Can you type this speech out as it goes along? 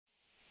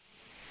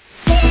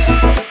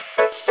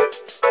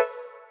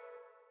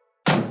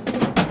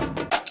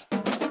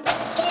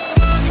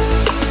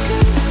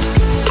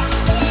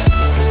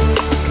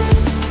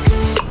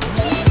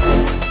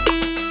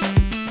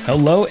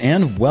Hello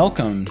and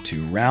welcome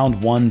to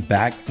round one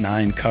back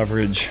nine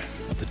coverage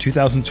of the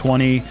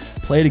 2020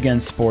 Play It Again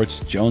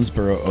Sports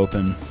Jonesboro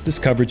Open. This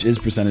coverage is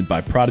presented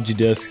by Prodigy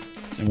Disc,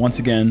 and once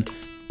again,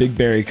 Big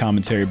Barry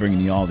commentary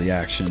bringing you all the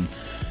action.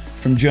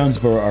 From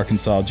Jonesboro,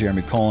 Arkansas,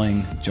 Jeremy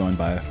Koling, joined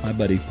by my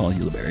buddy Paul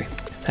Ulibarri.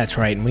 That's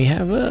right, and we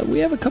have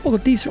a couple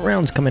of decent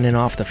rounds coming in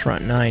off the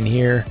front nine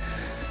here.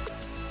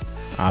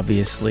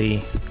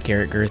 Obviously,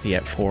 Garrett Gurthie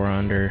at 4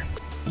 under.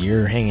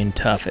 You're hanging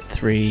tough at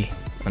 3,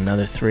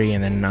 another 3,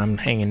 and then I'm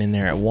hanging in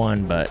there at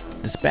 1. But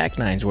this back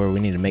nine is where we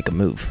need to make a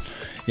move.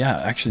 Yeah,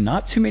 actually,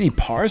 not too many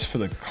pars for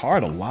the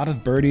card. A lot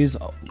of birdies,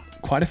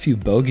 quite a few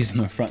bogeys in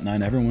the front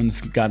nine.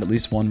 Everyone's got at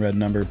least one red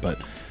number,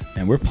 but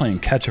man, we're playing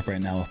catch up right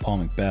now with Paul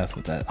Macbeth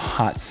with that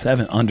hot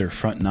 7 under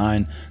front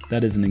nine.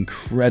 That is an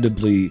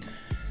incredibly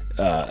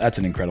that's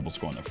an incredible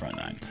score on the front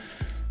nine.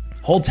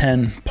 Hole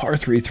 10, par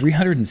 3,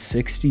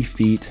 360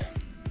 feet.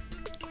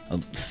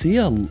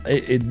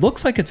 It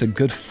looks like it's a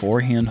good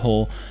forehand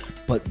hole,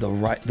 but the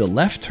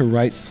left to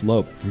right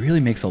slope really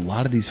makes a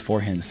lot of these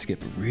forehands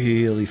skip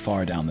really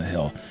far down the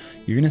hill.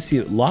 You're going to see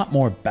a lot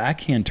more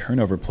backhand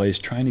turnover plays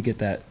trying to get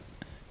that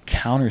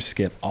counter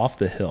skip off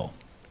the hill.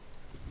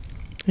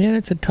 Yeah, and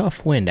it's a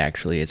tough wind,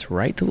 actually. It's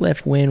right to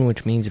left wind,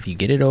 which means if you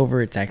get it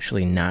over, it's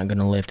actually not going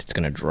to lift. It's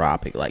going to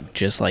drop it,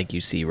 just like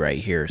you see right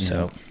here. Yeah.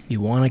 So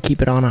you want to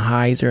keep it on a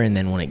hyzer, and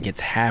then when it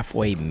gets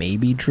halfway,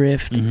 maybe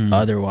drift.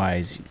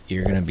 Otherwise,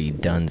 you're going to be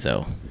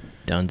donezo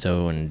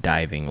and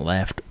diving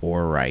left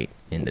or right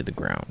into the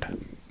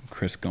ground.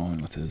 Chris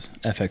going with his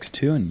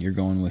FX2, and you're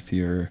going with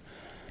your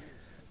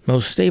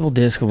most stable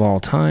disc of all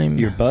time.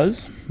 Your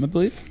Buzz, I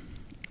believe.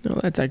 No,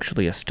 that's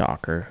actually a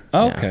stalker.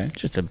 Oh, yeah, okay.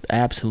 Just an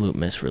absolute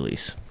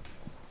misrelease.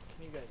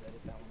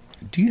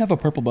 Do you have a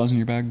purple Buzz in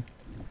your bag?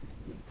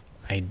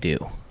 I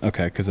do.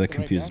 Okay, because that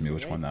confuses me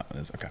which one that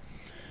is. Okay.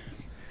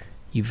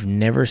 You've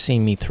never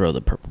seen me throw the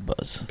purple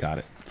Buzz. Got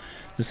it.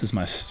 This is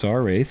my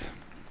Star Wraith.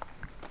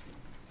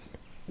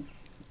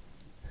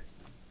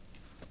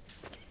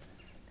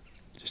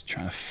 Just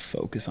trying to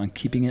focus on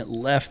keeping it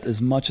left as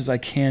much as I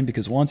can,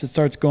 because once it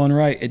starts going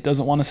right, it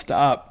doesn't want to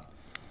stop.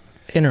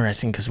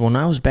 Interesting, because when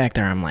I was back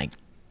there, I'm like,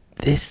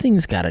 this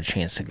thing's got a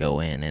chance to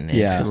go in, and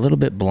it's a little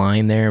bit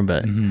blind there,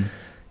 but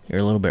you're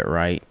a little bit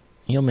right.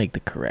 You'll make the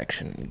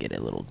correction and get a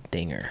little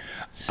dinger.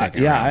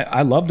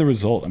 I love the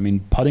result. I mean,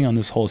 putting on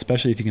this hole,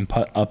 especially if you can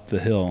putt up the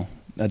hill,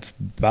 that's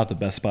about the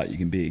best spot you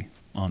can be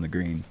on the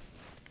green.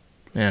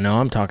 Yeah, no,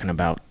 I'm talking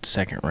about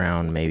second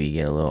round, maybe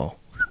get a little...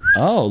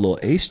 Oh, a little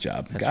ace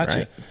job. That's gotcha.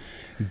 Right.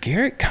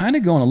 Garrett kind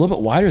of going a little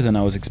bit wider than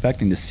I was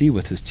expecting to see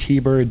with his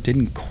T-bird.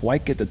 Didn't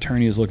quite get the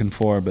turn he was looking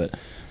for, but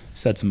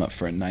sets him up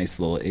for a nice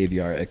little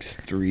AVR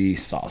X3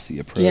 saucy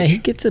approach. Yeah, he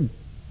gets a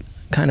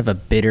kind of a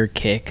bitter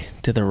kick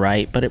to the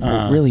right, but it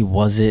really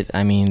wasn't.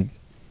 I mean,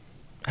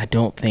 I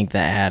don't think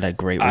that had a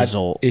great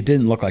result. It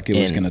didn't look like it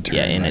was going to turn.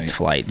 Yeah, in its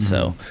flight.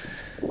 So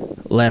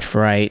left,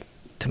 right,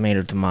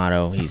 tomato,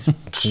 tomato. He's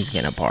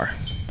getting a par.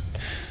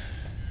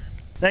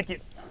 Thank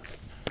you.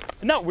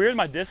 Isn't that weird?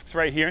 My disc's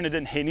right here and it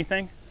didn't hit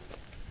anything.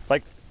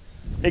 Like,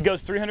 it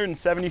goes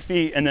 370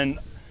 feet and then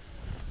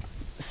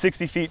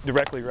 60 feet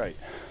directly right.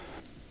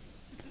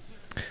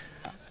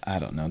 I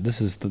don't know.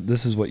 This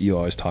is what you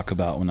always talk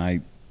about when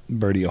I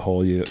birdie a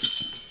hole.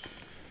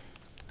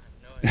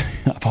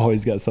 I've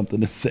always got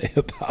something to say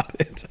about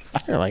it.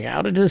 You're like,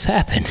 how did this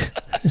happen?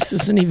 This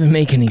doesn't even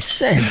make any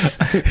sense.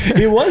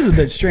 It was a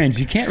bit strange.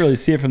 You can't really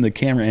see it from the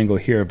camera angle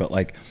here, but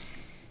like,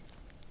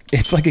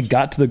 it's like it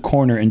got to the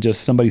corner and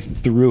just somebody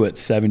threw it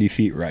 70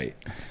 feet right.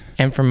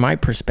 And from my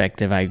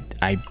perspective, I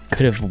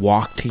could have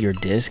walked to your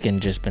disc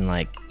and just been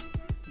like,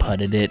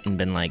 putted it and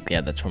been like, yeah,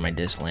 that's where my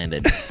disc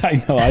landed.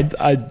 I know.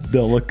 I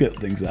don't look at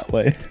things that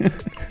way.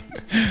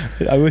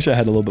 I wish I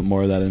had a little bit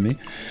more of that in me.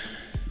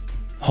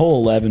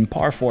 Hole 11,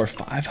 par 4,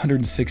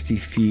 560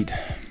 feet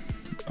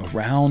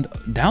around,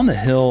 down the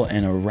hill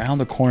and around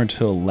the corner to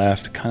the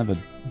left, kind of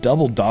a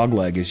double dog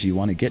leg as you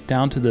want to get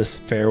down to this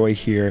fairway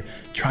here.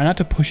 Try not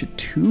to push it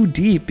too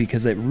deep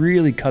because it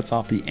really cuts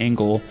off the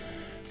angle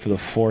for the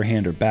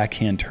forehand or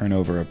backhand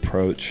turnover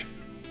approach.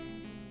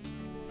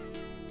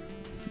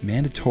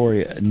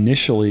 Mandatory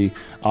initially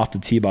off the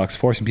tee box,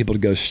 forcing people to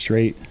go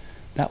straight.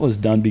 That was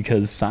done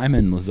because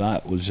Simon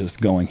Lizotte was just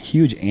going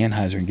huge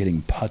anhyzer and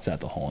getting putts at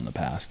the hole in the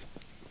past.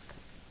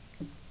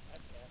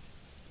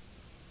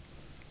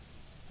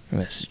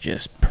 This is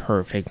just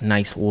perfect.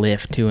 Nice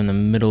lift, too, in the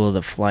middle of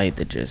the flight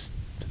to just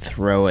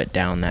throw it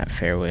down that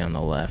fairway on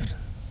the left.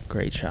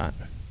 Great shot.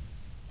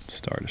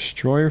 Star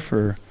Destroyer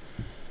for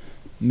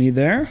me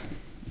there.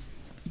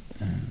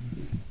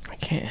 I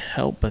can't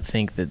help but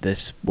think that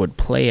this would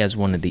play as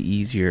one of the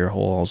easier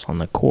holes on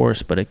the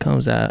course, but it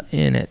comes out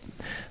in at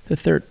the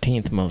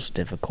 13th most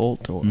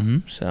difficult.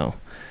 So,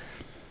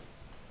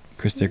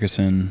 Chris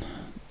Dickerson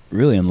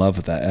really in love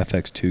with that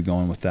FX2,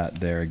 going with that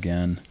there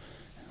again.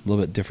 A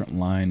little bit different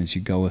line as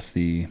you go with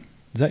the...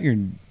 Is that your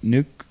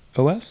Nuke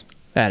OS?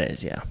 That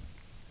is, yeah.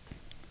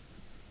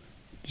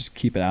 Just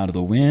keep it out of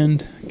the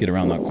wind, get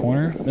around that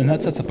corner, and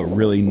that sets up a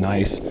really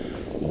nice,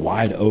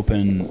 wide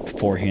open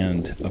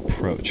forehand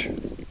approach.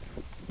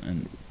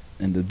 And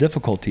And the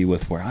difficulty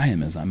with where I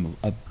am is I'm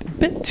a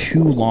bit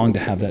too long to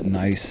have that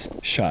nice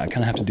shot. I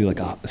kind of have to do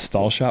like a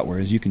stall shot,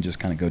 whereas you can just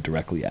kind of go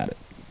directly at it.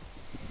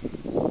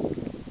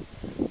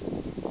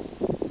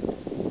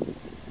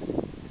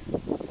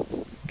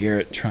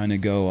 Garrett trying to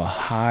go a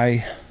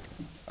high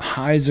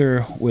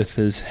hyzer with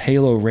his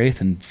Halo Wraith,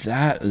 and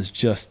that is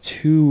just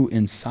too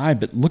inside.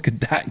 But look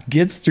at that.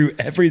 Gets through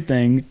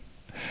everything.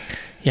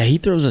 Yeah, he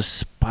throws a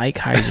spike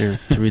hyzer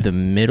through the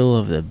middle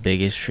of the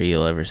biggest tree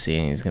you'll ever see,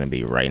 and he's going to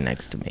be right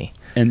next to me.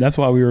 And that's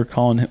why we were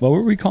calling him, what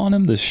were we calling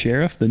him? The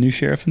sheriff? The new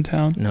sheriff in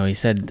town? No, he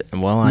said,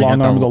 well, I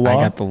Long arm of the law?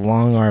 got the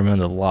long arm of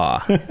the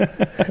law.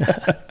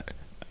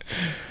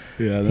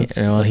 Yeah, that's,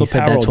 he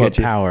said that's what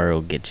power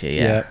will get you.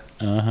 Yeah.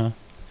 Uh-huh.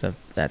 So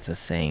that's a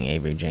saying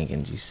Avery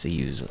Jenkins used to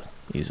use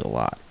a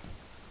lot.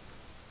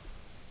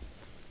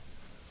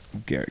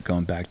 Garrett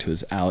going back to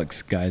his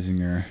Alex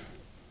Geisinger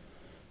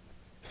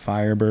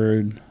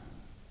Firebird,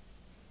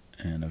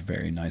 and a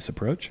very nice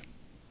approach.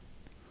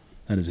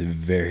 That is a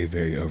very,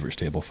 very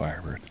overstable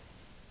Firebird.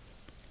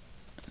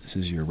 This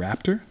is your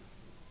Raptor.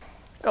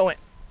 Go in.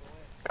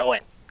 Go in.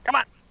 Come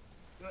on.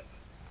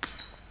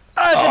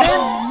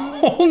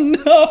 Oh,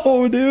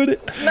 no,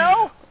 dude.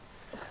 No,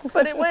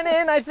 but it went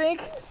in, I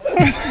think.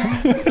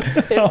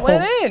 It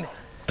went in.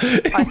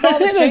 I saw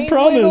the chain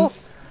promise.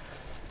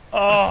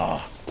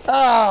 Oh.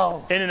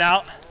 In and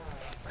out.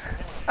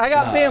 I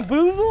got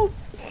bamboozled?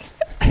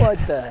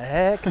 What the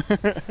heck?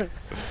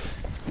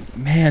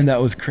 Man,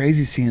 that was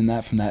crazy seeing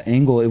that from that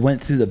angle. It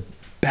went through the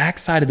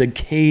backside of the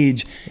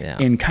cage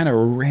and kind of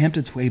ramped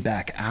its way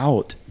back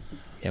out.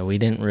 Yeah, we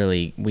didn't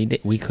really,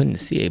 we couldn't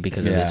see it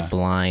because of this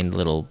blind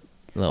little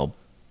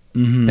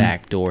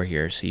back door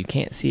here. So you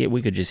can't see it.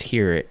 We could just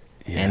hear it.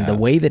 Yeah. And the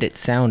way that it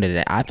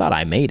sounded, I thought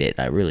I made it.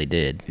 I really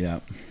did. Yeah.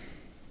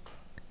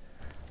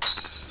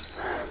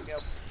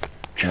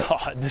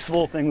 God, this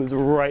little thing was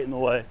right in the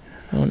way.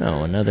 Oh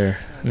no, another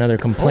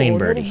complaint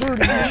birdie.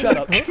 Shut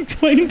up.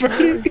 Complaint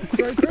birdie.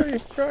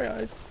 Cry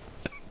eyes.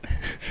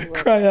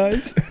 Cry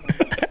eyes.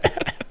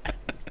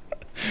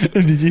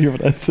 Did you hear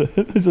what I said?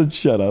 I said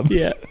shut up.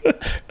 Yeah.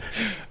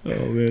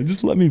 Oh man,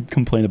 just let me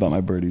complain about my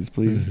birdies,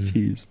 please.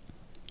 Jeez.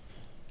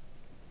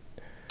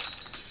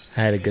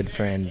 I had a good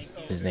friend.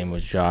 His name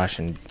was Josh,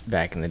 and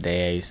back in the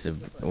day, I used to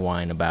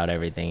whine about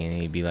everything,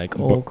 and he'd be like,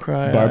 "Oh,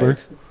 cry Barber?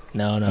 eyes."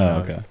 No. Oh,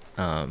 okay.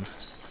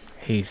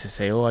 He used to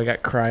say, "Oh, I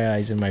got cry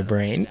eyes in my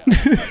brain."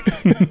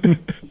 It's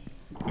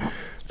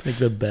like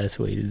the best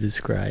way to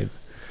describe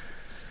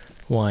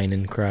whine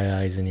and cry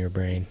eyes in your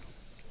brain.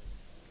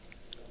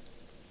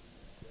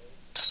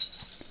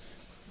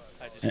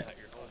 I just cut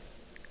your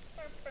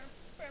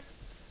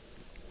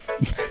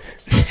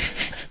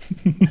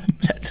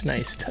That's a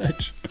nice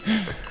touch.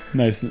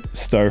 Nice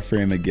star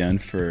frame again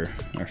for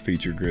our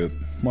feature group.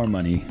 More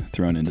money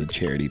thrown into the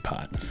charity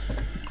pot.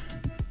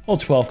 Hole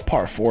 12,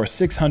 par 4,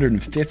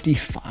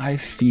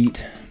 655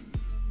 feet.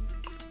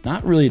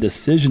 Not really a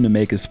decision to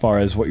make as far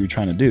as what you're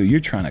trying to do. You're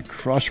trying to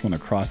crush one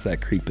across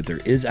that creek, but there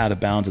is out of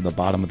bounds at the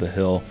bottom of the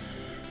hill.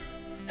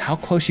 How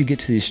close you get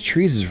to these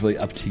trees is really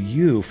up to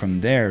you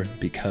from there,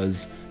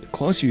 because the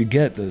closer you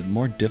get, the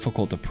more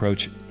difficult the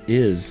approach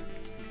is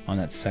on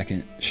that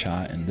second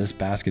shot. And this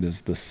basket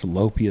is the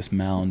slopiest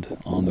mound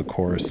on the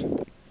course.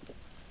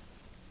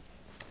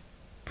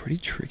 Pretty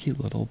tricky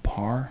little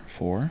par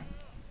 4.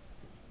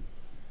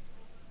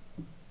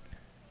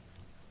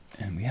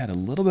 And we had a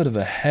little bit of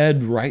a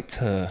head right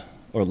to,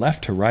 or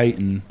left to right,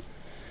 and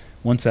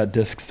once that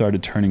disc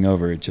started turning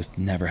over, it just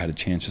never had a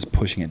chance, just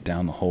pushing it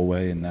down the whole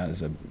way, and that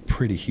is a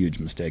pretty huge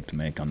mistake to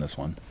make on this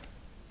one.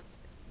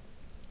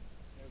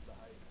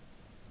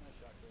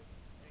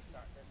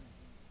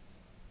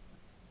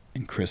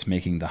 And Chris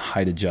making the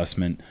height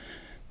adjustment.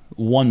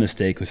 One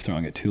mistake was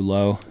throwing it too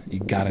low. You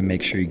got to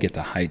make sure you get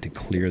the height to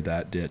clear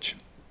that ditch.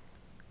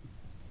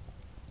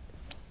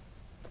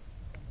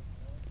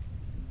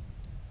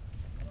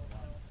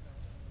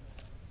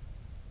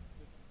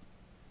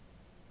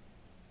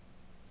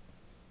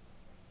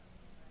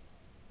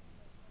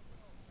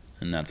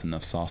 And that's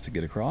enough sauce to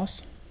get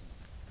across.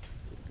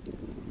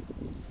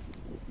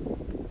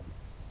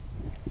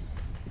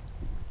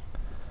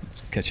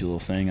 Catchy little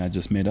saying I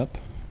just made up.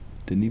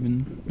 Didn't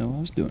even know I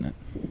was doing it.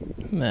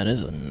 That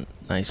is a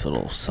nice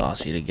little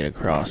saucy to get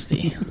across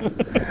the.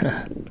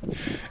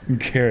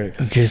 Garrett.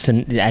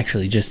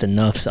 Actually just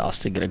enough sauce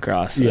to get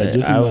across. Yeah,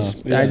 just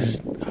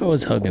enough. I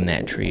was hugging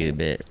that tree a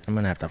bit. I'm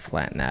gonna have to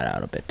flatten that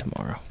out a bit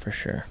tomorrow for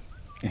sure.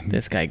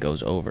 This guy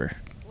goes over.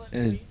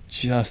 It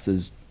just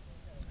is.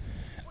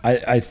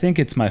 I think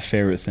it's my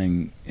favorite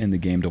thing in the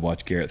game to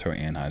watch Garrett throw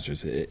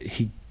anhizers.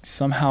 He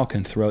somehow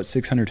can throw it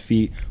 600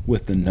 feet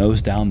with the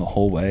nose down the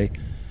whole way.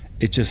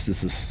 It just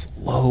is a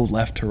slow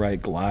left to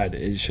right glide.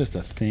 It's just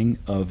a thing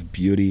of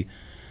beauty.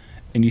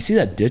 And you see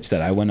that ditch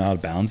that I went out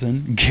of bounds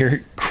in?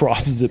 Garrett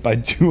crosses it by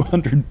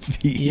 200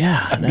 feet.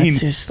 Yeah, that's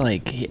just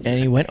like, and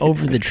he went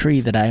over the tree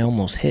that I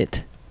almost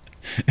hit.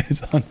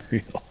 It's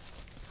unreal.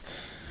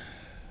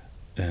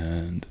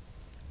 And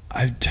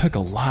I took a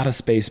lot of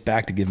space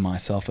back to give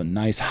myself a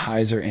nice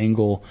hyzer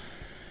angle.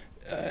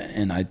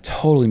 and I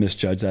totally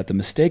misjudged that. The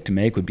mistake to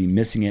make would be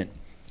missing it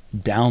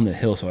down the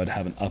hill, so I'd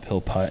have an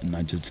uphill putt, and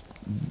I just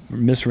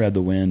misread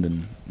the wind,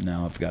 and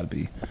now I've got to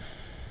be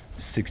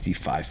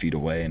 65 feet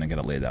away, and I got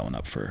to lay that one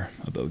up for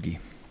a bogey.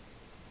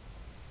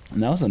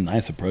 And that was a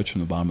nice approach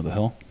from the bottom of the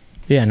hill.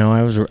 Yeah, no,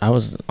 I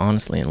was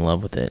honestly in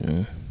love with it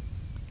and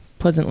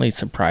pleasantly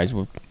surprised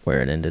with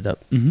where it ended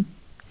up. Mm-hmm.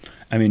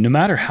 I mean, no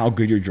matter how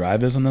good your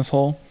drive is on this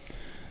hole,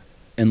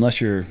 unless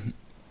you're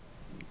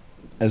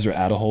Ezra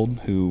Adehold,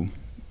 who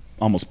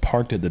almost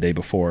parked it the day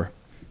before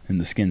in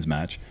the skins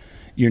match,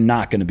 you're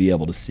not going to be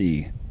able to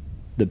see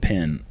the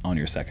pin on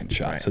your second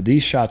shot. Right. So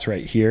these shots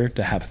right here,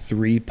 to have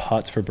 3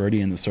 putts for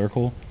birdie in the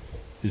circle,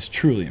 is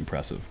truly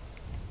impressive.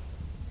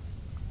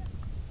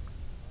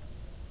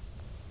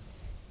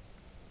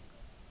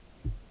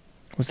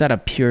 Was that a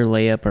pure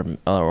layup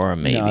or a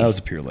maybe? No, that was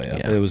a pure layup.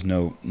 Yeah. There was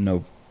no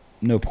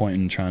point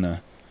in trying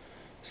to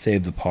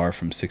save the par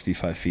from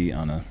 65 feet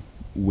on a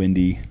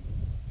windy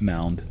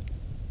mound.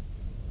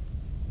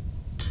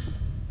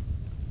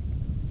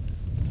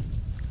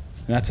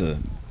 And that's a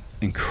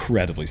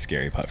incredibly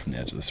scary putt from the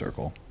edge of the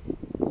circle.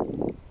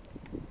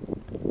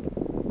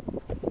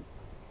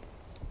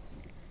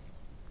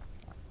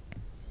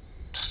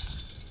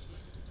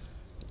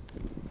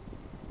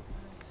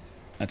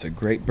 That's a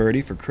great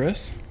birdie for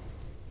Chris.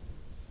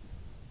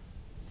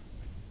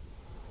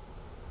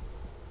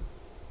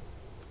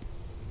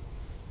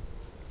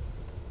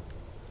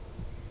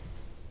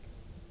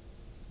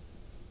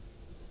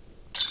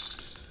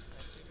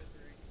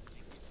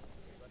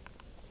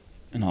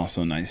 And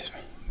also a nice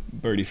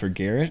birdie for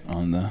Garrett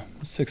on the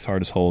 6th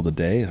hardest hole of the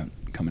day,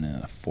 coming in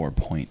at a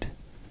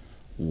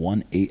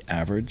 4.18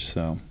 average.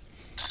 So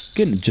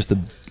getting just a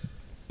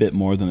bit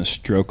more than a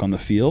stroke on the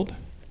field.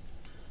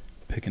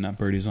 Picking up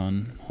birdies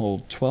on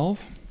hole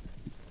 12.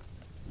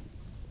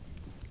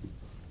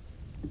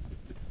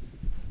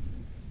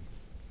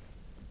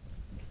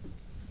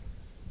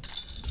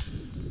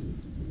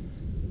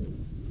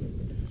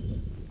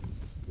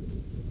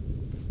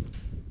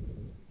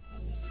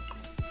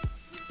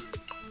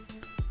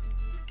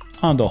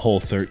 On to hole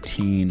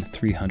 13,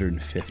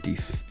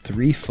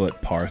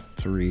 353-foot par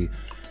 3.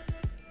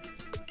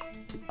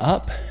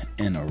 Up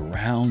and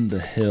around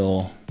the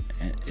hill.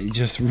 And it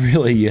just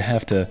really, you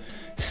have to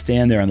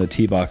stand there on the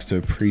tee box to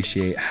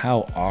appreciate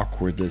how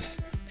awkward this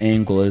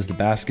angle is. The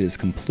basket is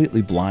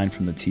completely blind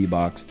from the tee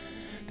box.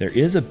 There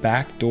is a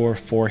backdoor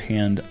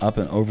forehand up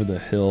and over the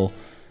hill.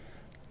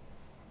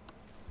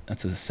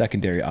 That's a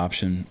secondary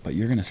option, but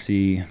you're going to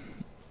see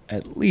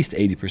at least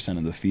 80%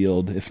 of the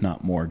field, if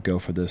not more, go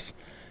for this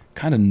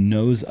kind of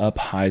nose up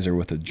hyzer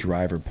with a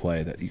driver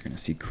play that you're going to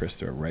see Chris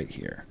throw right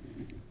here.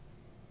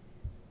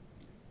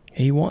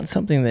 You want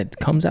something that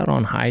comes out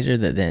on hyzer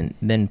that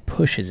then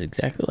pushes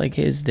exactly like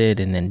his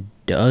did, and then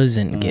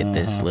doesn't get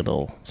this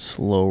little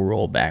slow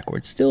roll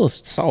backwards. Still a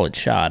solid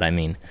shot. I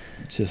mean,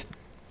 just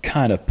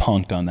kind of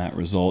punked on that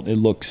result. It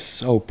looks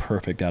so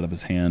perfect out of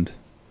his hand.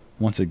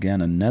 Once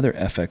again, another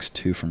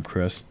FX2 from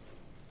Chris.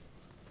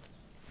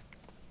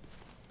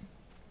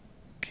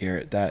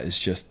 Garrett, that is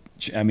just,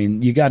 I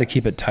mean, you got to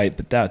keep it tight,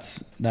 but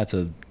that's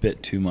a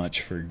bit too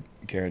much for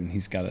Garrett, and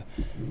he's got to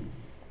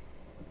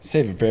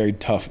save a very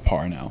tough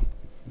par now.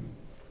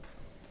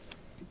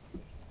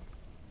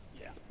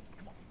 Yeah.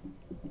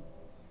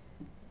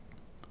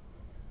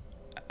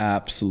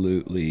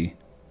 Absolutely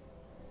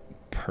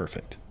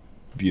perfect.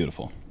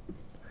 Beautiful.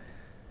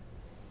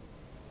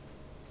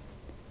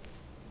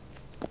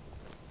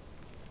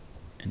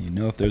 And you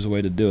know, if there's a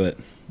way to do it,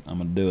 I'm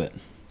going to do it.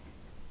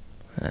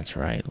 That's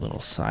right.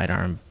 Little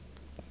sidearm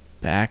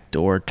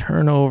backdoor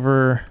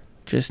turnover.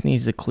 Just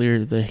needs to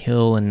clear the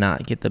hill and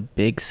not get the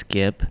big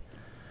skip.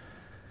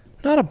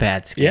 Not a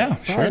bad skip. Yeah,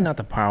 Probably sure. not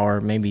the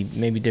power. Maybe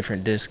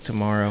different disc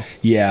tomorrow.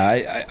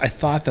 Yeah, I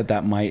thought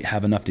that might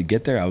have enough to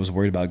get there. I was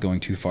worried about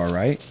going too far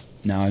right.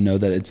 Now I know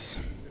that it's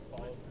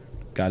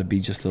got to be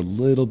just a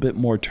little bit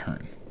more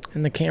turn.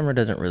 And the camera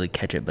doesn't really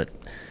catch it, but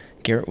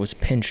Garrett was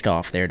pinched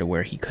off there to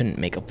where he couldn't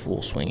make a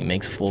full swing. He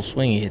makes a full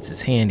swing, he hits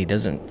his hand, he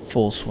doesn't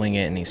full swing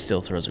it, and he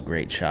still throws a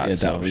great shot. Yeah,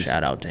 so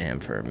shout out to him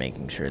for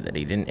making sure that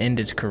he didn't end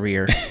his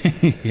career.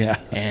 Yeah.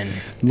 And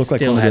Looked like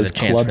still one of had those a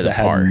chance clubs for the that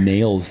had par.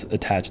 nails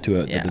attached to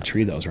it Yeah. at the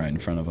tree that was right in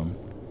front of him.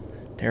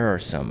 There are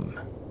some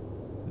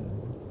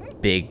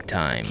big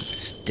time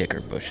sticker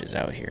bushes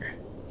out here.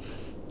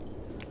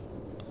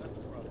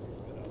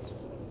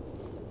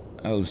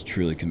 I was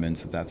truly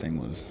convinced that thing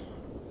was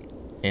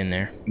In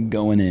there.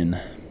 going in.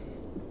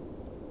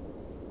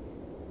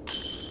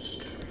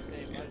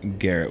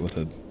 Garrett with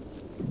a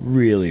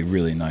really,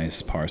 really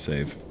nice par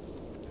save.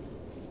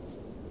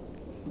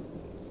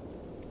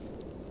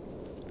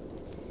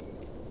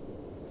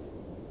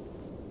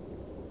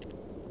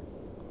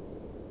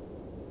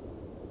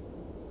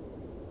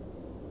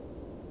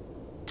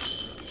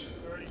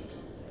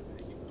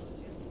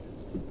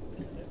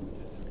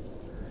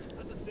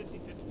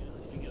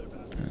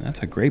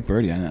 That's a great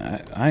birdie.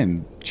 I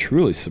am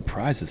truly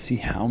surprised to see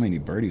how many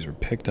birdies were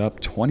picked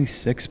up.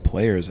 26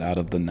 players out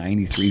of the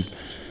 93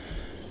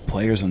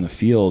 players on the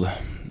field.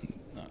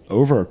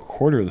 over a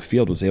quarter of the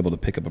field was able to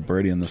pick up a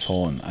birdie in this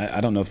hole. And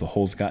I don't know if the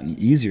hole's gotten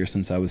easier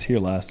since I was here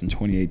last in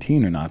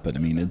 2018 or not, but I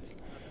mean,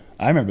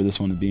 I remember this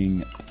one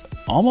being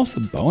almost a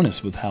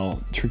bonus with how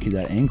tricky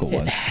that angle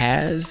was.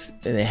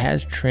 It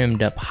has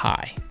trimmed up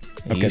high.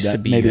 Okay,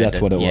 maybe that's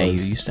what it was. Yeah,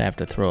 you used to have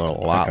to throw it a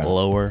lot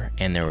lower,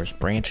 and there was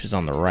branches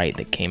on the right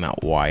that came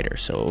out wider,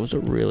 so it was a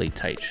really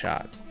tight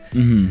shot.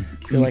 I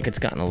feel like it's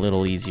gotten a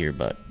little easier,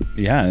 but...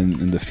 Yeah,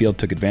 and the field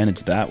took advantage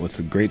of that with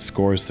the great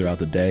scores throughout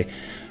the day.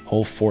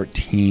 Hole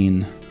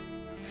 14,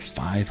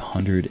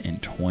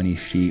 520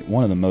 feet.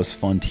 One of the most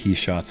fun tee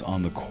shots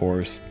on the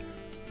course.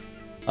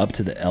 Up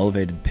to the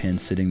elevated pin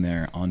sitting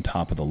there on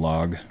top of the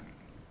log.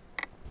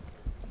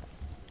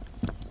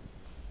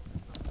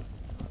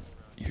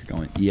 You're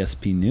going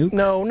ESP nuke?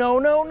 No,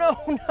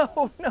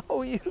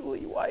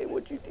 Uli, why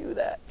would you do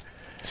that?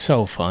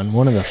 So fun.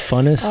 One of the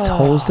funnest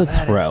holes to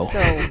throw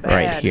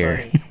right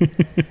here.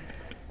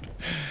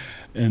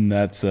 And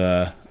that's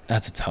a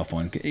tough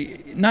one.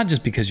 Not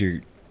just because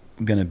you're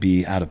going to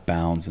be out of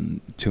bounds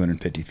and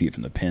 250 feet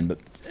from the pin, but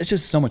it's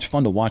just so much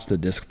fun to watch the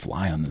disc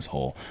fly on this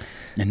hole.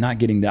 And not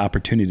getting the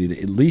opportunity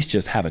to at least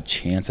just have a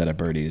chance at a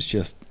birdie is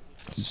just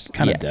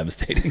kind of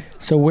devastating.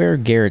 So where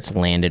Garrett's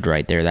landed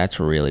right there, that's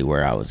really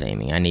where I was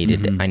aiming. I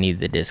needed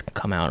the disc to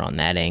come out on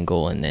that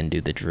angle and then do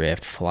the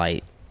drift,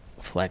 flight,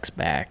 flex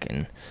back.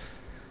 And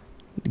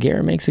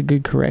Garrett makes a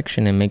good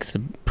correction and makes a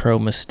pro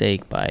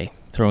mistake by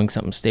throwing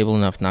something stable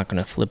enough, not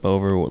going to flip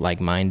over like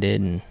mine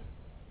did.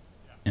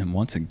 And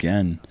once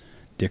again,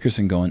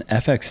 Dickerson going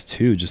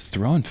FX2, just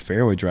throwing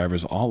fairway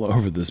drivers all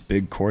over this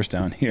big course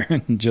down here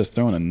and just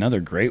throwing another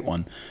great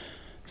one,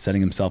 setting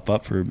himself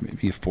up for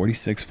maybe a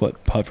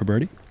 46-foot putt for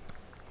birdie.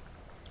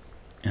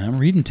 And I'm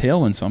reading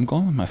tailwind, so I'm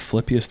going with my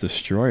flippiest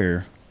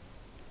destroyer.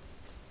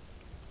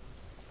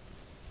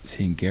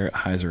 Seeing Garrett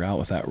hyzer out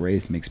with that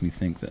wraith makes me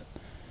think that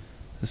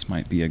this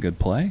might be a good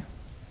play.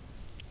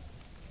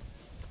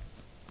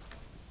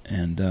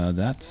 And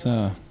that's...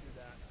 I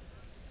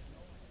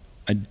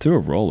threw a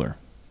roller.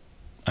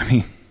 I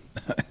mean,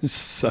 it's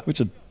such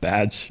a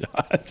bad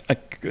shot. I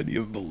couldn't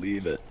even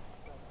believe it.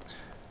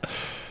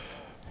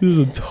 It was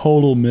a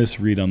total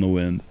misread on the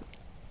wind.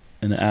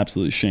 And an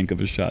absolute shank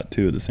of a shot,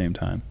 too, at the same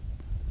time.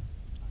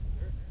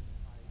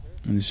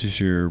 And this is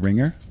your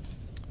ringer?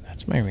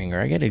 That's my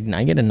ringer. I get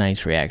a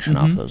nice reaction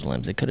off those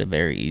limbs. It could have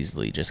very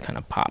easily just kind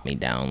of popped me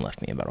down,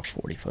 left me about a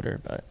 40-footer,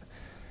 but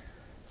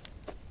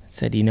I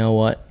said, you know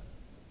what?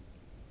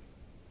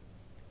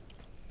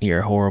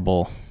 You're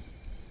horrible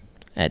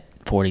at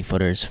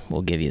 40-footers.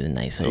 We'll give you the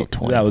nice little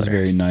 20-footer. That was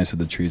very nice of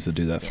the trees to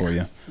do that for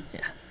you.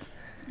 Yeah.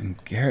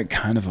 And Garrett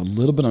kind of a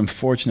little bit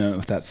unfortunate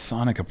with that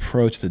sonic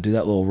approach to do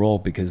that little roll,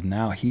 because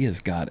now he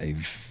has got a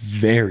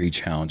very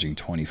challenging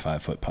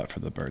 25-foot putt for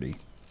the birdie.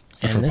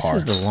 And this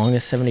is the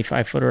longest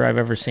 75-footer I've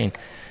ever seen.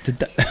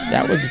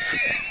 That was...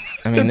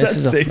 I mean, Did this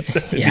is say a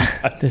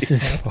 75? this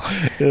is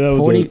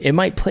 40. It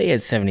might play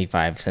at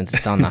 75 since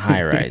it's on the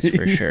high rise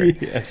for sure.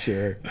 Yeah,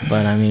 sure.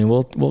 But I mean,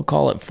 we'll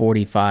call it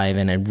 45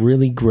 and a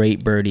really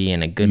great birdie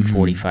and a good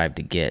 45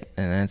 to get,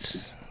 and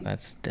that's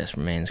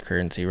desperate man's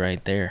currency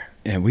right there.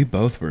 Yeah, we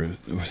both were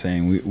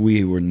saying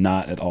we were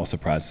not at all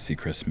surprised to see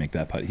Chris make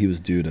that putt. He was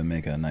due to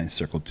make a nice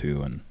circle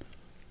two, and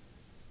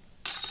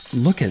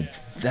look at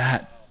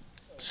that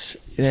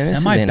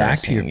semi back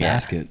to your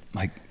basket,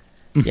 like.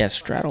 Yeah,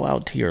 straddle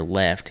out to your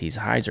left. He's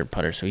a hyzer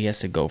putter, so he has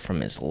to go from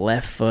his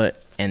left foot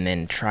and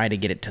then try to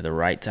get it to the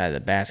right side of the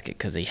basket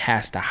because he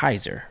has to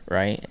hyzer,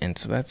 right? And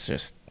so that's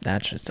just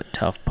a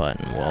tough putt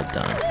and well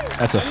done.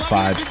 That's a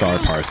 5-star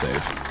par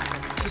save.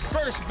 His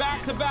first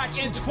back-to-back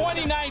in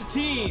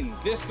 2019.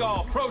 Disc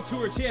Golf Pro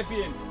Tour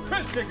champion,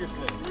 Chris Dickerson.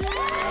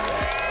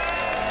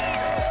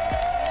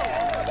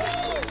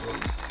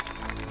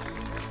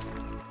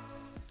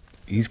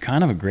 He's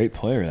kind of a great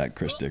player, that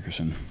Chris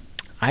Dickerson.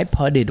 I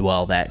putted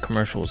while that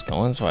commercial was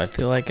going, so I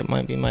feel like it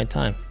might be my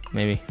time.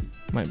 Maybe.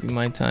 Might be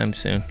my time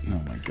soon. Oh,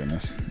 my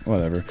goodness.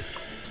 Whatever.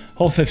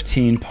 Hole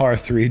 15, par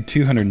 3,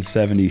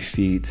 270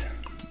 feet.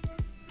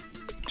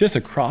 Just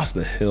across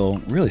the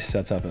hill. Really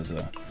sets up as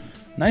a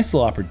nice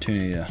little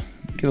opportunity to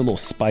get a little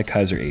Spike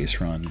Hyzer ace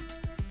run.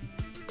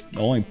 The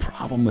only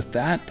problem with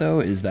that, though,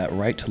 is that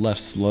right to left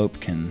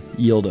slope can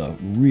yield a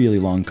really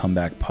long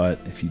comeback putt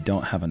if you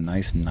don't have a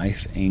nice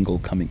knife angle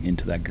coming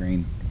into that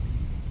green.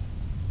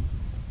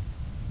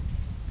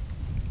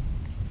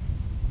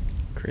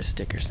 Chris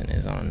Dickerson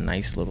is on a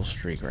nice little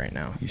streak right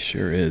now. He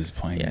sure is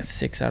playing. Yeah,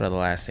 6 out of the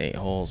last 8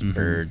 holes,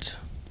 birds.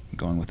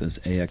 Going with his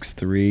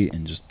AX3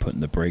 and just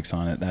putting the brakes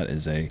on it.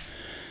 That's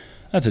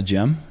a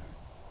gem.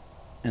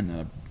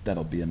 And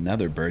that'll be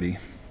another birdie.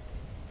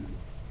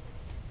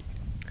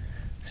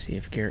 See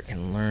if Garrett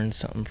can learn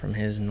something from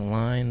his in the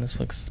line. This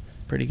looks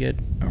pretty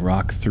good. A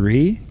rock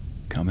 3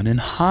 coming in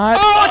hot.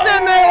 Oh, it's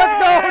in there!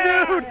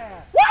 Let's go, dude!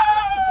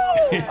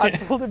 Woo! I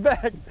pulled it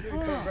back.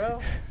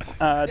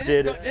 I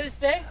did it. Did it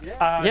stay?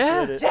 I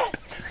did it.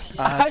 Yes!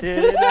 I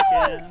did it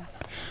again.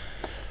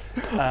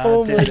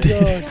 Oh my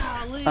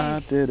God. I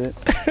did it.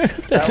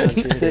 That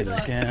was it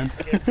again.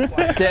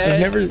 Dead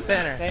never-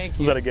 center. Thank you.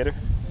 Was that a getter?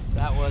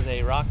 That was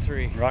a rock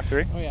 3. Rock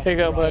 3? Oh, yeah. Here you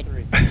go, bud.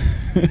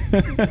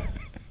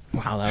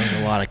 Wow, that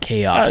was a lot of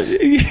chaos.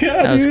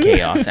 Yeah, that was dude.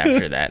 chaos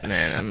after that,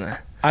 man.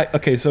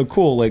 Okay, so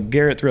cool. Like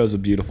Garrett throws a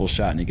beautiful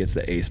shot and he gets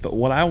the ace. But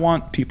what I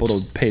want people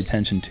to pay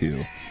attention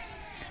to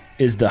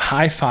is the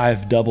high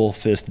five double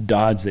fist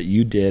dodge that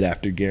you did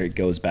after Garrett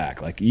goes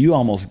back. Like you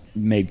almost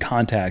made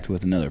contact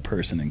with another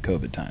person in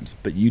COVID times,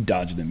 but you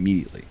dodged it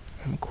immediately.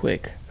 I'm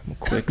quick. I'm a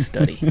quick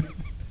study.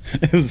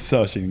 It was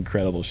such an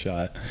incredible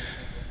shot.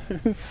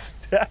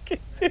 Stacking,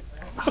 dude.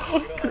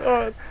 Oh,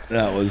 God.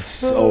 That was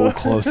so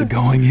close to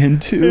going in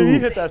Dude, you too.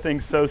 hit that thing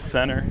so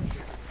center.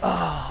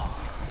 Oh,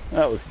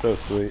 that was so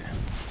sweet.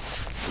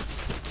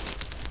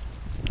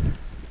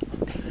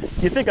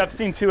 You think I've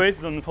seen 2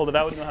 aces on this hole that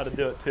I would know how to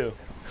do it too.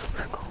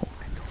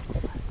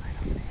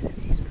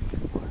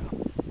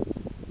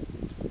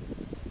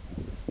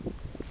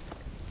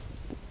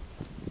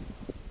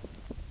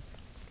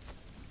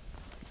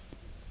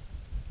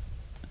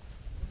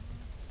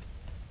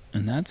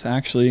 And that's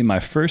actually my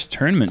first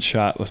tournament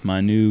shot with my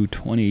new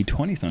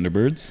 2020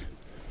 Thunderbirds.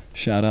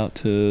 Shout out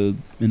to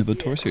Innova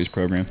Tour Series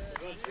program.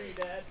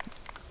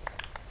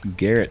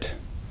 Garrett.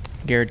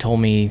 Garrett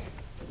told me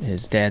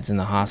his dad's in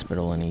the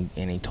hospital, and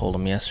he told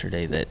him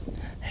yesterday that,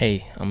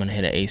 hey, I'm gonna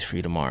hit an ace for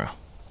you tomorrow.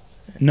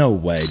 No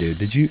way, dude.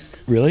 Did you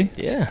really?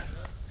 Yeah,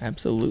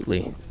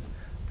 absolutely.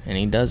 And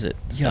he does it.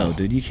 So. Yo,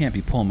 dude, you can't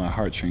be pulling my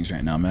heartstrings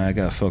right now, man. I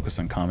gotta focus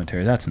on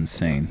commentary. That's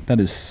insane. That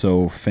is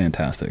so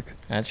fantastic.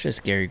 That's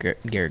just Garrett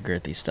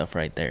Gurthie stuff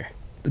right there.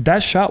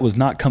 That shot was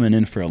not coming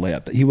in for a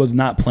layup. He was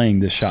not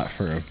playing this shot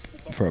for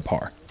a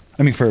par.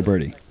 I mean, for a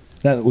birdie.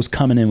 That was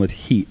coming in with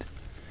heat.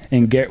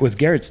 And with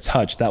Garrett's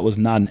touch, that was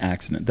not an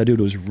accident. That dude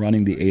was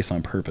running the ace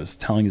on purpose,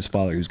 telling his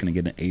father he was going to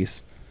get an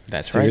ace.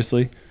 That's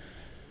Seriously? Right.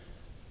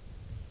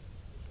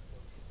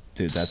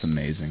 Dude, that's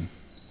amazing.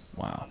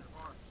 Wow.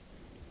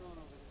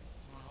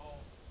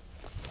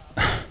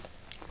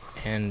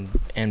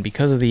 And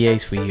because of the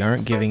ace, we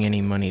aren't giving any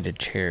money to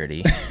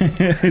charity.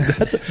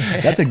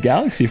 that's a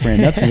galaxy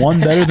frame. That's one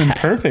better than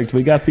perfect.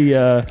 We got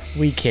the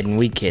We kidding.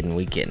 We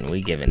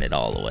giving it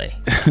all away.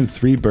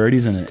 3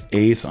 birdies and an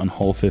ace on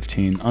hole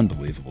 15.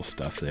 Unbelievable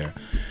stuff there.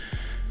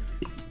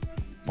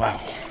 Wow.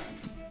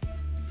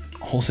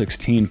 Hole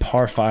 16,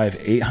 par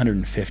 5,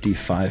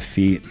 855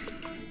 feet.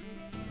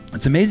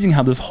 It's amazing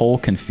how this hole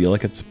can feel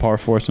like it's a par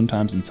 4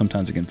 sometimes, and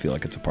sometimes it can feel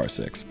like it's a par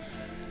 6.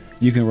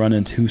 You can run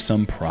into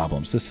some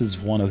problems. This is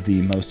one of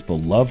the most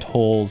beloved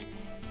holes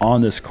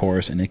on this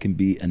course, and it can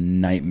be a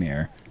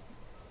nightmare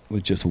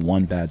with just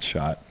one bad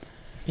shot.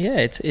 Yeah,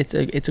 it's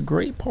a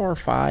great par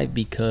 5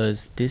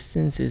 because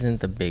distance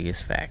isn't the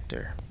biggest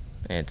factor.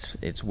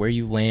 It's where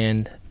you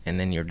land and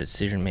then your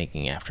decision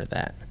making after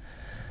that.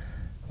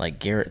 Like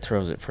Garrett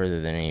throws it further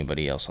than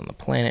anybody else on the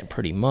planet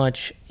pretty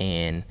much,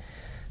 and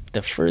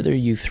the further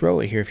you throw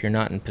it here, if you're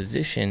not in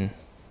position,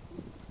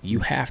 you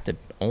have to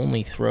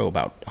only throw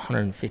about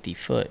 150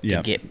 foot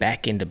to get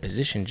back into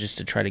position just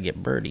to try to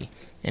get birdie.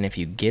 And if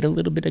you get a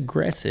little bit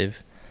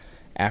aggressive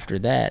after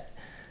that,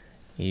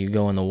 you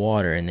go in the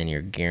water and then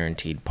you're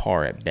guaranteed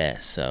par at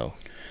best. So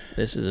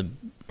this is a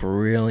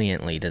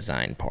brilliantly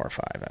designed par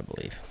 5, I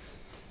believe.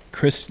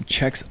 Chris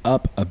checks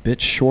up a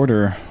bit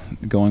shorter,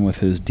 going with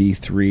his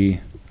D3,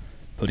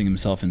 putting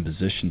himself in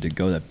position to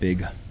go that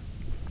big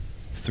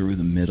through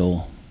the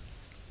middle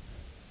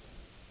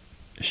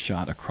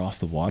shot across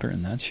the water,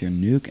 and that's your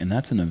nuke, and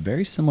that's in a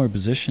very similar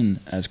position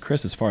as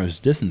Chris as far as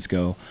distance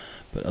go,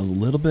 but a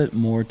little bit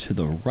more to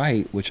the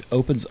right, which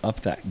opens up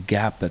that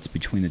gap that's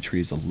between the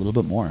trees a little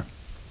bit more.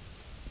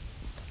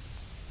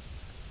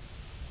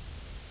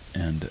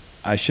 And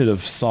I should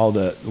have saw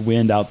the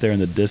wind out there in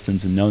the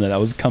distance and known that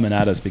was coming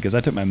at us, because I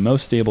took my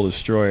most stable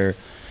destroyer,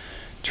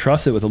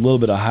 trussed it with a little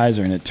bit of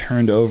hyzer, and it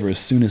turned over as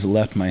soon as it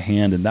left my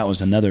hand, and that was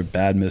another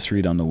bad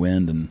misread on the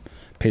wind and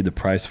paid the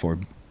price for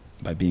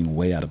by being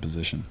way out of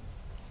position.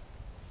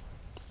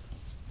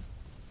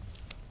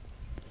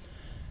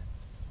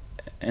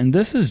 And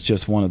this is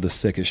just one of the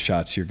sickest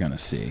shots you're going to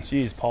see.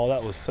 Jeez, Paul,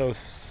 that was so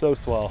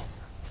swell.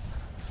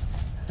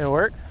 Did it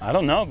work? I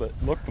don't know, but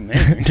it looked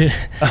amazing.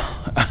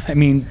 I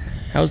mean,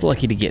 I was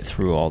lucky to get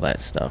through all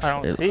that stuff.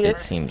 I don't see it. It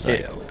seems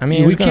like. I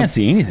mean, we can't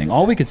see anything.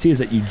 All we could see is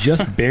that you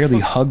just barely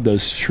hugged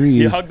those trees.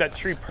 You hugged that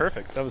tree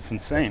perfect. That was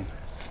insane.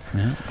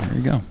 Yeah, there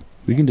you go.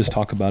 We can just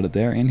talk about it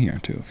there and here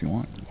too, if you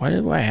want. Why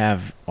do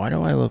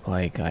I look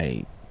like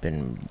I've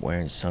been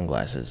wearing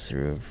sunglasses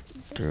through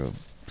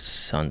a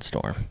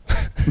sunstorm?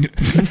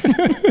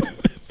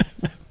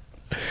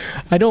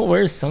 I don't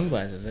wear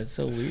sunglasses. That's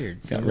so weird.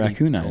 Got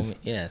raccoon eyes.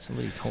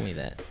 Somebody told me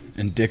that.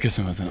 And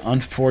Dickerson with an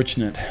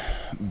unfortunate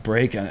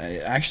break.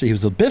 Actually, he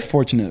was a bit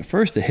fortunate at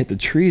first to hit the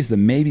trees that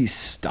maybe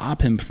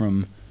stop him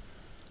from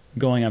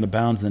going out of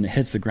bounds. Then it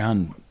hits the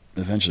ground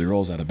and eventually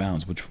rolls out of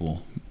bounds, which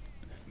will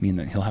mean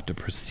that he'll have to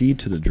proceed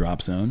to the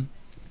drop zone.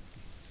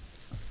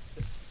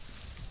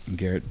 And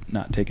Garrett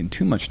not taking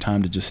too much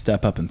time to just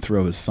step up and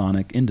throw his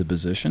Sonic into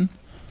position.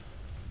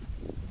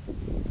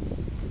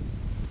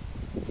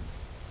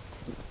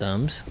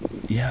 Thumbs.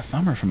 Yeah,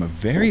 thumber from a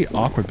very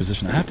awkward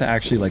position. I have to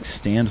actually like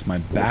stand with my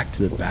back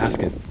to the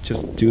basket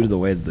just due to the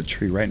way that the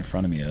tree right in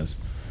front of me is.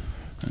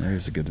 And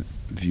there's a good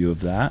view of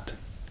that.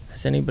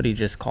 Has anybody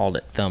just called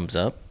it thumbs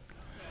up?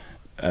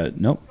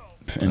 Nope.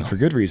 And for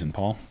good reason,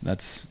 Paul.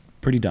 That's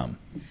pretty dumb.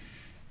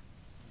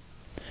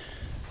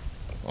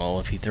 Well,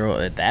 if you throw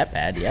it that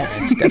bad, yeah,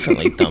 it's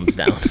definitely thumbs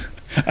down.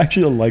 I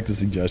actually don't like the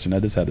suggestion. I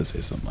just had to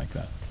say something like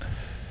that.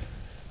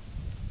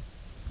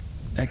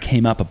 That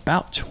came up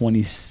about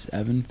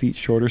 27 feet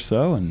short or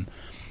so, and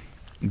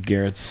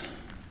Garrett's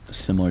a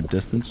similar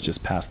distance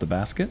just past the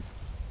basket.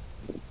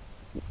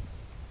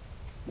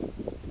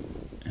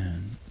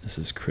 And this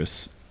is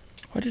Chris.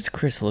 Why does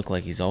Chris look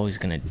like he's always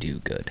going to do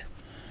good?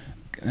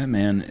 That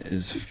man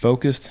is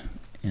focused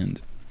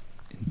and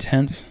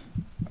intense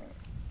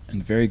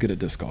and very good at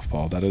disc golf,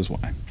 Paul. That is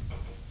why.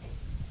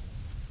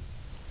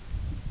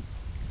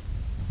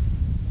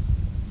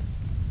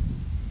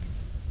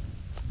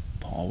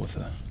 Paul with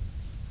a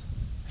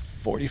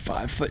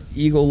 45-foot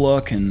eagle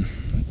look and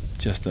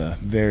just a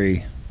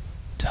very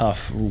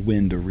tough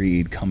wind to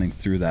read coming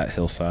through that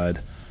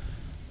hillside.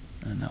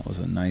 And that was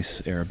a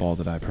nice air ball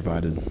that I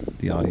provided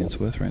the audience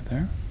with right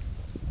there.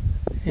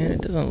 And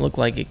it doesn't look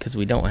like it because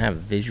we don't have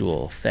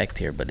visual effect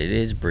here, but it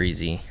is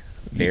breezy,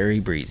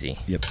 very breezy.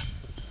 Yep.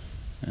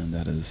 And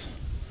that is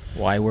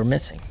why we're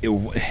missing.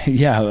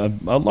 Yeah,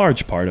 a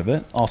large part of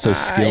it. Also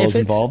skills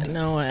involved.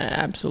 No,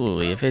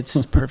 absolutely. If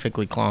it's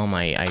perfectly calm,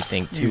 I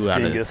think 2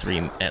 out of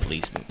 3 at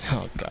least.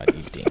 Oh, God,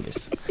 you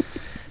dingus.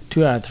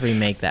 2 out of 3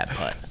 make that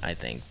putt, I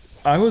think.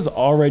 I was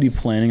already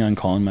planning on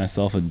calling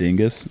myself a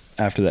dingus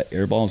after that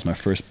air ball was my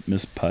first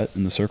missed putt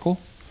in the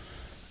circle.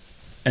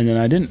 And then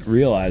I didn't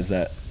realize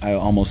that I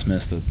almost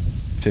missed a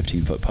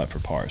 15-foot putt for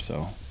par,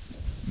 so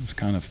it was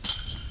kind of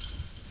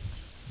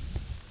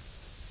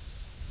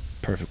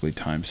perfectly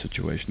timed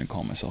situation to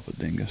call myself a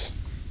dingus.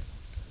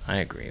 I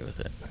agree with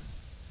it.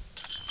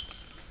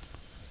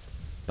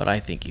 But I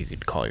think you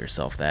could call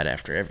yourself that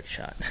after every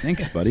shot.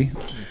 Thanks, buddy.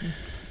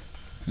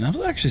 And I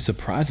was actually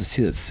surprised to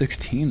see that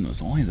 16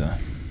 was only the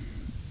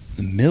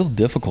middle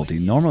difficulty.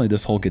 Normally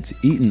this hole gets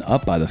eaten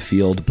up by the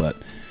field, but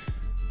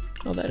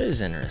oh, that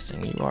is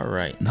interesting. You are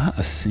right. Not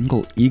a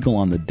single eagle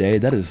on the day.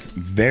 That is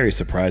very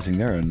surprising.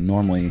 There are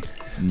normally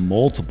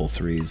multiple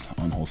threes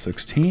on hole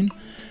 16.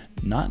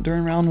 Not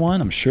during round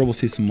 1. I'm sure we'll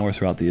see some more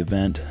throughout the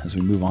event as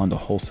we move on to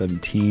hole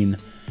 17.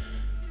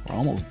 We're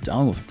almost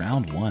done with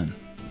round 1.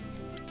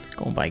 It's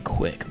going by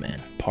quick,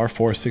 man. Par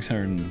 4,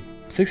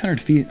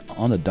 600 feet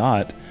on the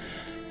dot.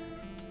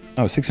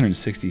 Oh,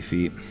 660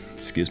 feet.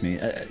 Excuse me.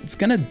 It's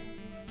going to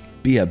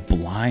be a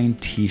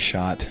blind tee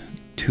shot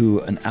to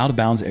an out of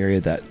bounds area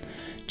that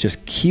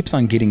just keeps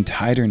on getting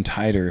tighter and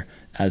tighter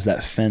as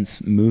that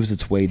fence moves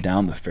its way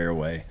down the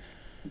fairway.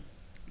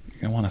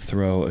 You're going to want to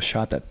throw a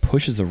shot that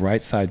pushes the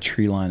right side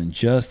tree line and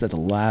just at the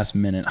last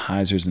minute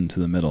hyzers into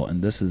the middle.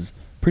 And this is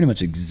pretty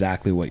much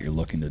exactly what you're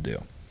looking to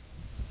do.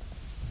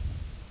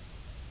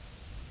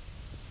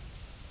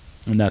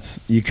 And that's,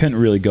 you couldn't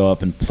really go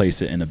up and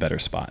place it in a better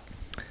spot.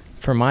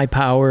 For my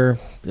power,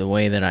 the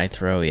way that I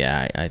throw,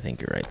 yeah, I think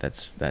you're right.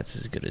 That's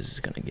as good as it's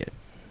going to get,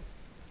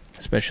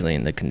 especially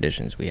in the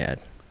conditions we had.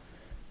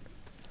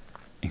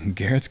 And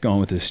Garrett's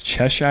going with this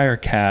Cheshire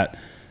Cat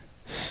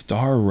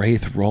Star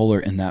Wraith roller,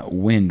 and that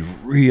wind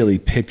really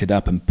picked it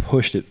up and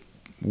pushed it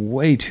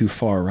way too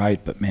far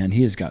right. But man,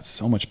 he has got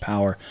so much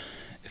power.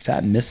 If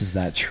that misses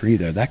that tree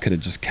there, that could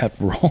have just kept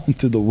rolling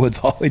through the woods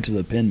all the way to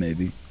the pin,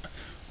 maybe.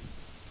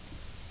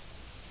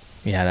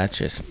 Yeah, that's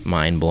just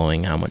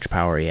mind-blowing how much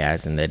power he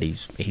has, and that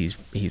he's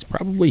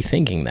probably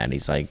thinking that.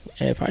 He's like,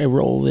 if I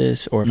roll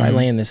this or if I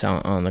land this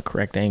on the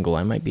correct angle,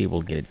 I might be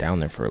able to get it down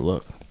there for a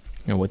look.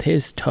 You know, with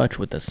his touch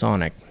with the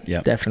Sonic,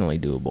 definitely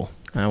doable.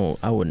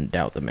 I wouldn't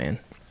doubt the man.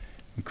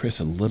 And Chris,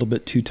 a little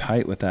bit too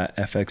tight with that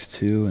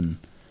FX2, and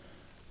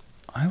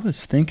I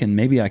was thinking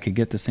maybe I could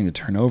get this thing to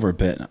turn over a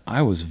bit.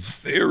 I was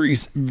very,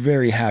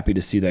 very happy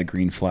to see that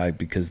green flag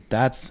because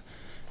that's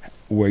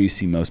where you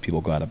see most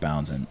people go out of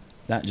bounds, and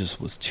that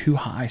just was too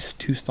high,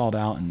 too stalled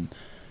out, and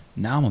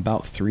now I'm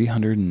about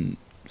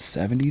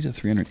 370 to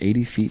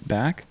 380 feet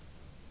back.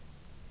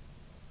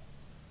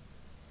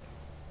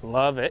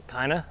 Love it,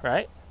 kind of,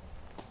 right?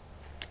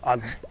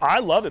 I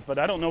love it, but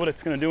I don't know what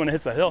it's going to do when it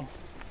hits the hill.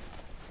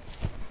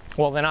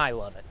 Well, then I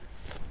love it.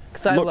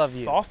 Because I love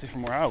you. Saucy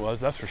from where I was,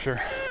 that's for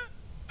sure.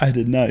 I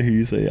did not hear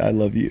you say I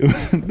love you.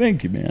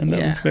 Thank you, man.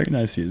 That was very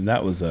nice of you.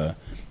 That was I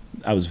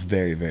was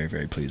very, very,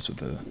 very pleased with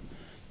the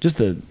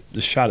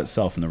shot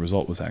itself, and the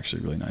result was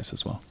actually really nice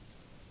as well.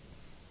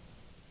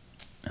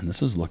 And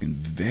this was looking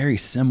very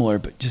similar,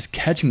 but just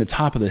catching the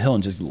top of the hill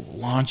and just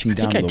launching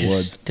down to the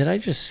woods. Did I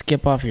just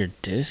skip off your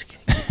disc?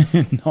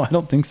 No, I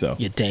don't think so.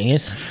 You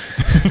dingus.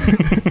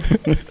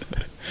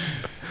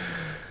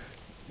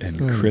 And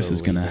Chris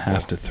is going to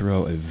have to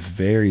throw a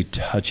very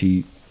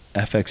touchy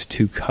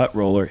FX2 cut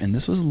roller, and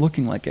this was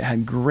looking like it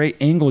had great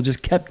angle. It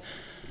just kept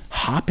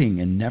hopping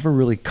and never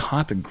really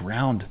caught the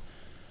ground.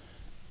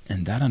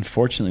 And that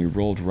unfortunately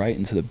rolled right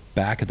into the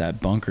back of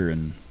that bunker,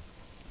 and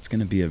it's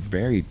going to be a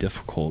very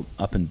difficult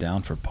up and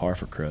down for par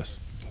for Chris.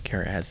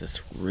 Garrett has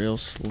this real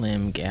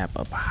slim gap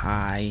up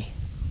high.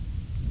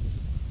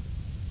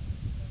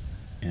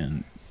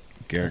 And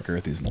Garrett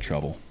Gurthie's in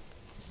trouble.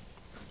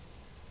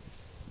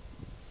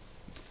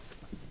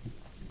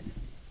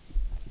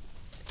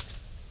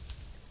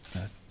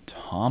 A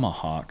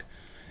tomahawk.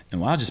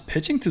 And wow, just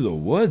pitching through the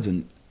woods,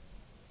 and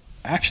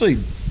actually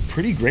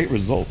pretty great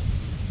result.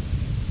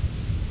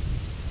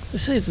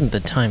 This isn't the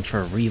time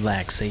for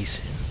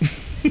relaxation.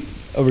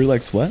 Oh,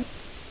 relax what?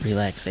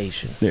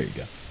 Relaxation. There you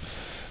go.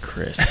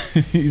 Chris.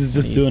 He's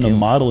just doing a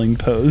modeling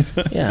pose.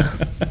 Yeah.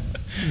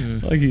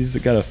 Like he's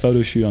got a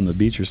photo shoot on the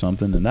beach or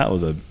something, and that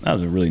was a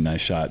really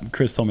nice shot.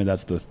 Chris told me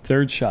that's the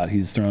third shot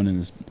he's thrown in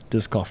his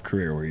disc golf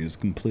career where he was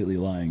completely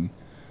lying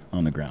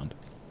on the ground.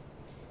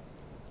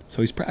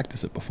 So he's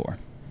practiced it before.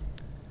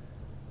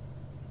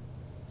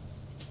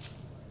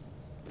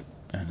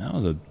 And that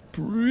was a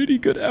pretty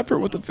good effort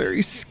with a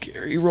very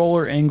scary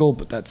roller angle,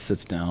 but that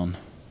sits down.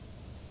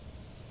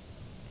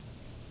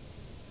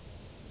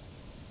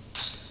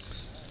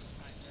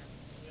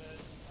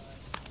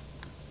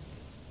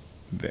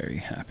 Very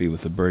happy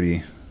with the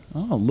birdie.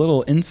 Oh, a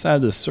little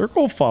inside the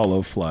circle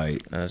follow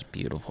flight. That was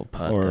beautiful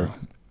putt, Or though.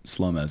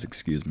 Slomez,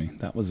 excuse me.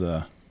 That was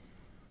a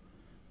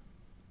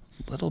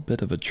little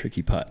bit of a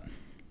tricky putt.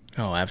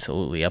 Oh,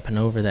 absolutely. Up and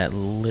over that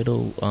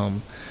little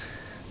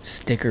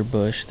sticker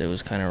bush that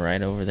was kind of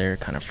right over there.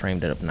 Kind of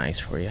framed it up nice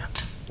for you.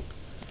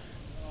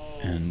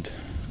 And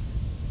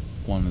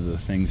one of the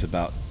things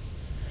about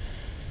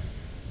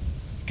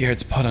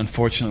Garrett's putt,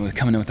 unfortunately, with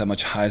coming in with that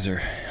much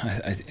hyzer,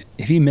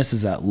 if he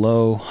misses that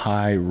low,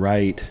 high,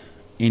 right,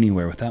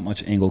 anywhere with that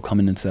much angle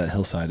coming into that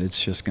hillside,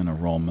 it's just going to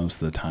roll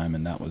most of the time.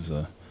 And that was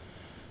a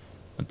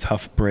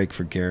tough break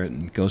for Garrett,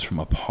 and goes from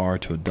a par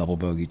to a double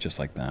bogey just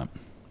like that.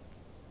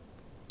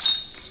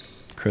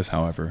 Chris,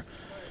 however,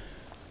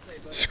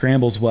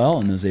 scrambles well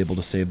and is able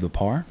to save the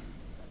par.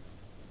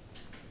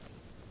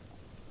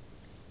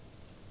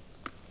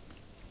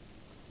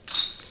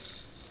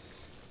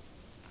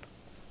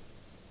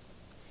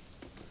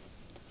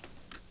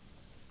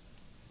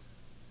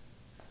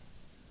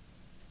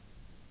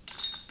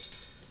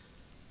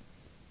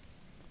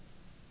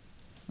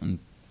 And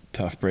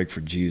tough break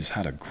for Jeeves.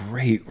 Had a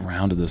great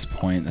round to this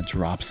point that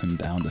drops him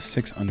down to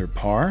 6 under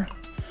par.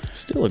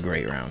 Still a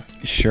great round.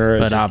 Sure,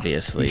 But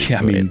obviously, yeah,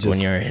 I mean,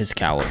 when you're his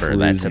caliber,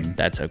 cruising.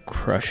 that's a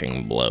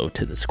crushing blow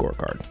to the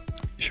scorecard.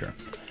 Sure.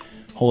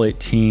 Hole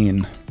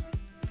 18,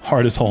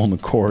 hardest hole in the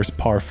course,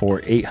 par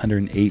 4,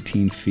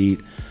 818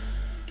 feet.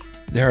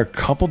 There are a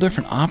couple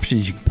different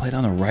options. You can play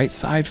down the right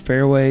side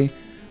fairway,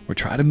 or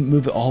try to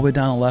move it all the way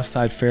down the left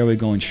side fairway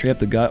going straight up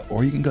the gut,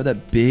 or you can go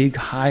that big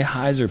high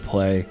hyzer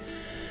play.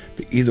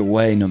 But either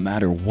way, no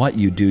matter what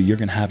you do, you're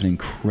going to have an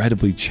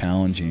incredibly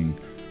challenging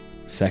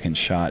second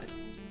shot,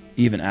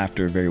 even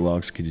after a very well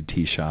executed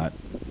tee shot.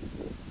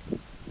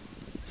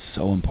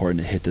 So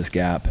important to hit this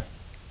gap.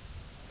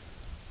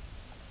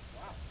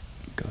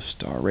 Go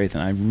Star Wraith,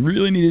 and I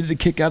really needed to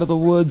kick out of the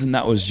woods, and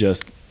that was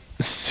just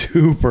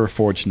super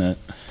fortunate.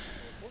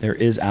 There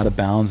is out of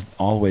bounds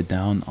all the way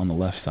down on the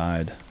left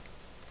side.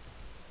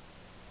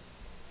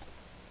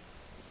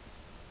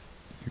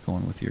 You're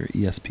going with your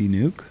ESP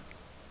nuke.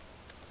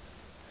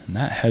 And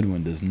that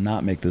headwind does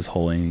not make this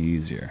hole any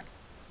easier.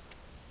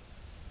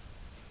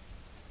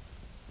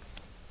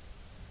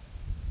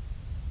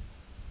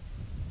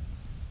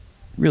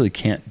 Really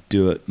can't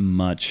do it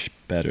much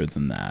better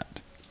than that.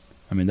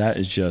 I mean, that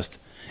is just,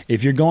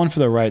 if you're going for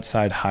the right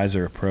side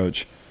hyzer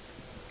approach,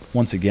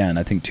 once again,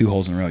 I think 2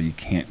 holes in a row, you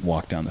can't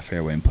walk down the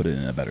fairway and put it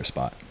in a better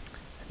spot.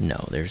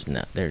 No, there's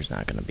not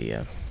going to be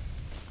a,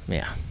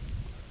 yeah.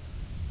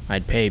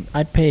 I'd pay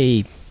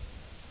 $100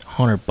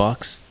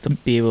 to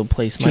be able to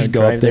place my Just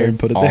go drive up there there and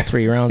put it all there.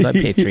 3 rounds. I'd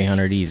pay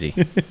 $300 easy.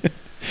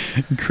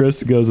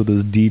 Chris goes with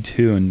his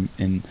D2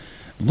 and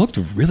looked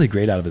really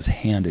great out of his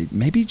hand. It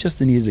maybe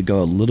just needed to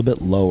go a little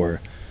bit lower.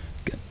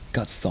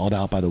 Got stalled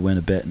out by the wind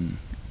a bit and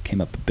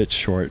came up a bit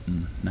short,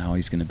 and now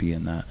he's going to be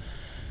in that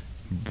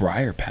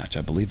briar patch.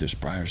 I believe there's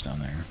briars down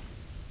there.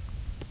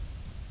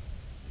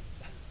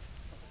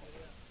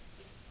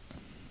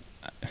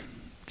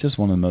 Just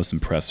one of the most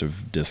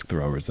impressive disc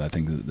throwers I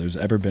think that there's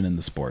ever been in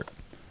the sport.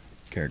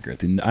 Garrett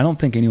Gurthie. I don't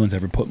think anyone's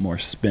ever put more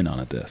spin on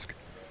a disc.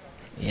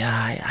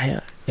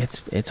 Yeah,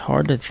 it's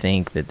hard to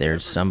think that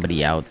there's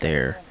somebody out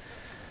there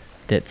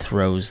that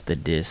throws the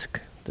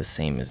disc the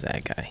same as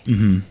that guy.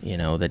 Mm-hmm. You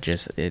know, that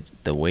just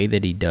the way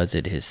that he does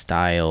it, his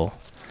style,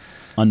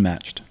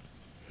 Unmatched.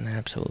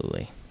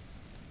 absolutely.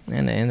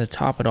 And to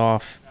top it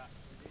off,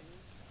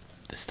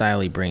 the style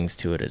he brings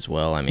to it as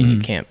well. I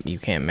mean, you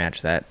can't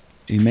match that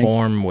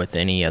form with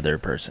any other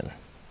person.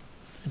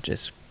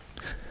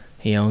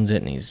 He owns it,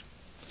 and he's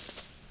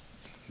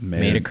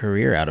made a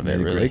career out of it.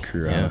 Really, great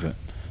career out of it.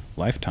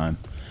 Lifetime.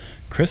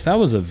 Chris,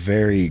 that's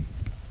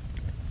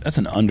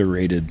an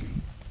underrated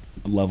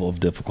level of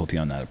difficulty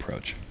on that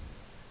approach.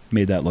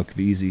 Made that look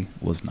easy,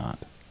 was not.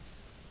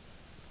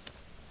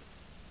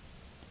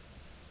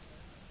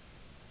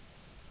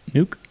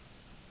 Nuke.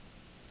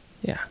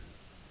 Yeah.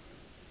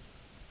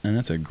 And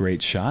that's a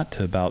great shot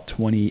to about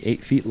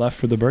 28 feet left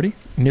for the birdie.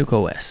 Nuke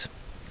OS.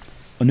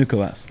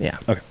 Nuco S. Yeah.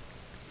 Okay.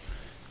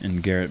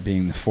 And Garrett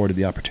being afforded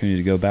the opportunity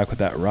to go back with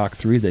that rock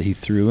 3 that he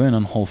threw in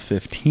on hole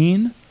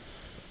 15.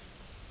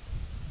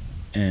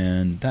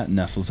 And that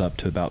nestles up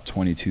to about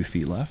 22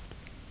 feet left.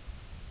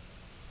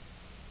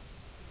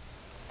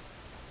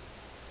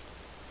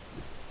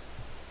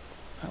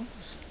 I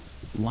was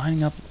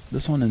lining up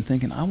this one and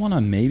thinking, I want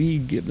to maybe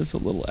give this a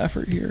little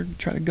effort here,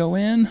 try to go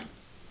in.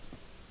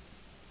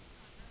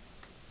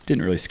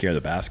 Didn't really scare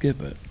the basket,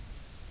 but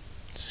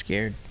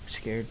Scared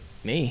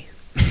me.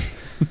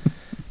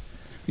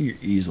 you're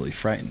easily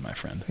frightened, my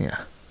friend.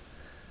 Yeah.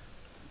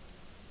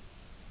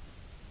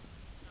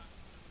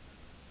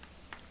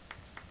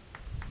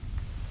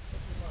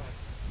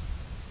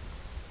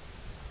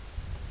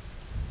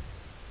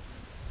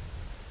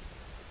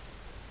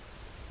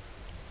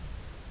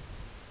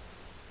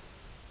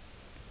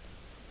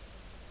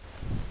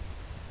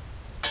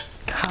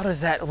 How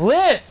does that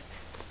lift?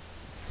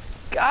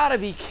 Gotta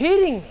be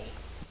kidding me.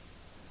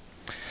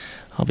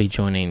 I'll be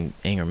joining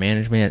anger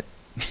management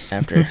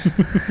after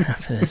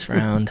this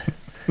round.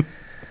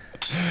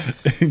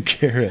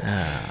 Garrett,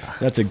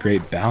 that's a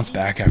great bounce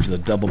back after the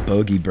double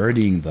bogey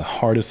birdieing the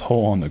hardest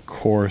hole on the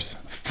course.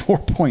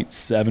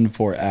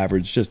 4.74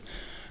 average, just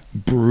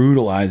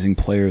brutalizing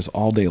players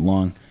all day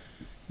long.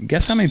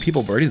 Guess how many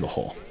people birdied the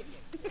hole?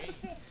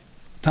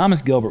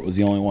 Thomas Gilbert was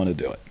the only one to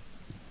do it.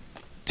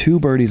 2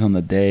 birdies on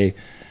the day.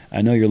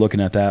 I know you're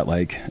looking at that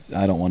like,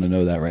 I don't want to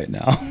know that right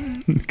now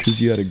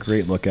because you had a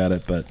great look at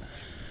it, but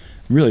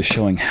really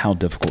showing how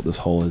difficult this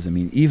hole is. I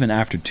mean, even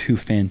after 2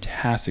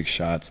 fantastic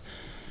shots,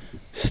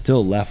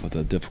 still left with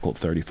a difficult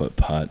 30-foot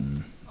putt,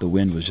 and the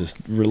wind was just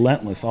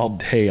relentless all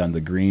day on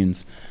the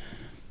greens.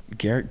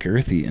 Garrett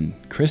Gurthie and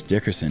Chris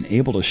Dickerson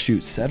able to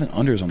shoot 7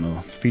 unders on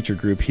the feature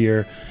group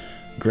here.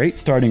 Great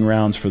starting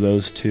rounds for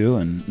those two,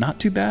 and not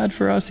too bad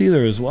for us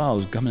either as well. It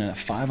was coming in at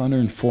 5 under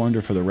and 4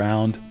 under for the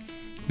round.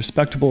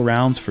 Respectable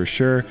rounds for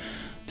sure.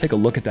 Take a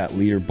look at that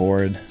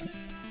leaderboard.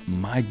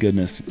 My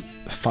goodness,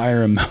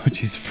 fire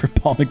emojis for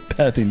Paul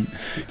McBeth and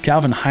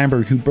Calvin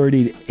Heimberg, who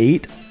birdied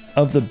 8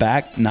 of the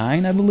back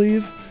 9, I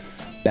believe.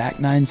 Back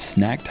 9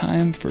 snack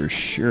time for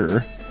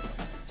sure.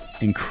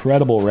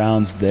 Incredible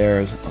rounds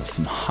there.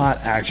 Some hot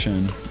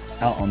action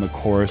out on the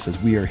course as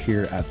we are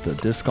here at the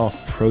Disc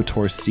Golf Pro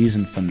Tour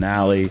season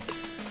finale.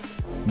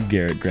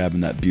 Garrett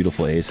grabbing that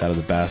beautiful ace out of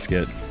the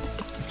basket.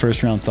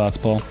 First round thoughts,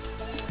 Paul?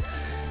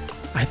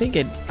 I think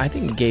it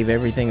gave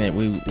everything that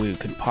we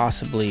could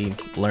possibly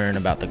learn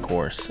about the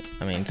course.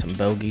 I mean, some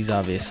bogeys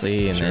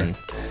obviously, and then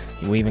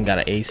we even got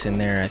an ace in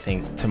there. I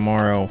think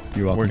tomorrow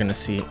we're gonna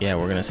see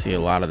a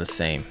lot of the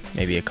same.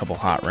 Maybe a couple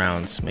hot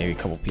rounds, maybe a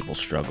couple people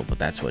struggle, but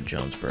that's what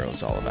Jonesboro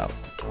is all about.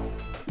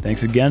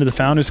 Thanks again to the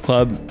Founders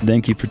Club.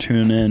 Thank you for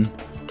tuning in.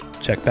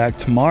 Check back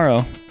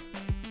tomorrow,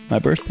 my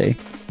birthday.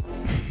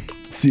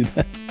 See you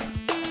then.